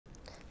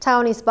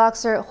Taiwanese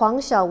boxer Huang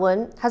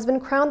Hsiao-wen has been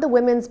crowned the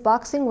women's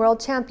boxing world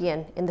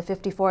champion in the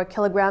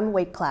 54-kilogram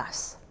weight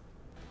class.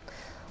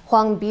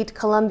 Huang beat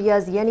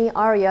Colombia's Yeni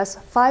Arias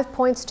 5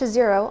 points to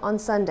 0 on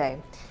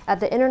Sunday at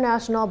the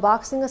International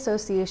Boxing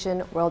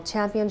Association World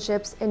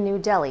Championships in New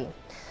Delhi.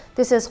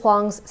 This is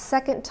Huang's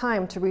second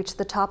time to reach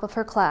the top of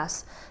her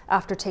class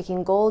after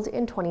taking gold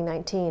in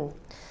 2019.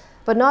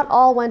 But not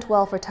all went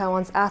well for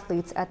Taiwan's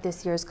athletes at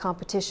this year's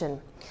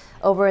competition.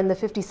 Over in the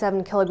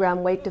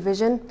 57-kilogram weight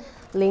division,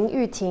 Lin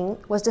Yu-ting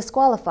was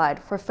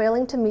disqualified for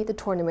failing to meet the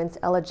tournament's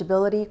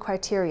eligibility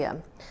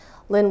criteria.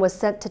 Lin was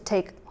set to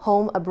take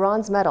home a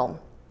bronze medal.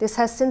 This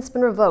has since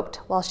been revoked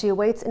while she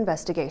awaits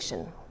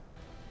investigation.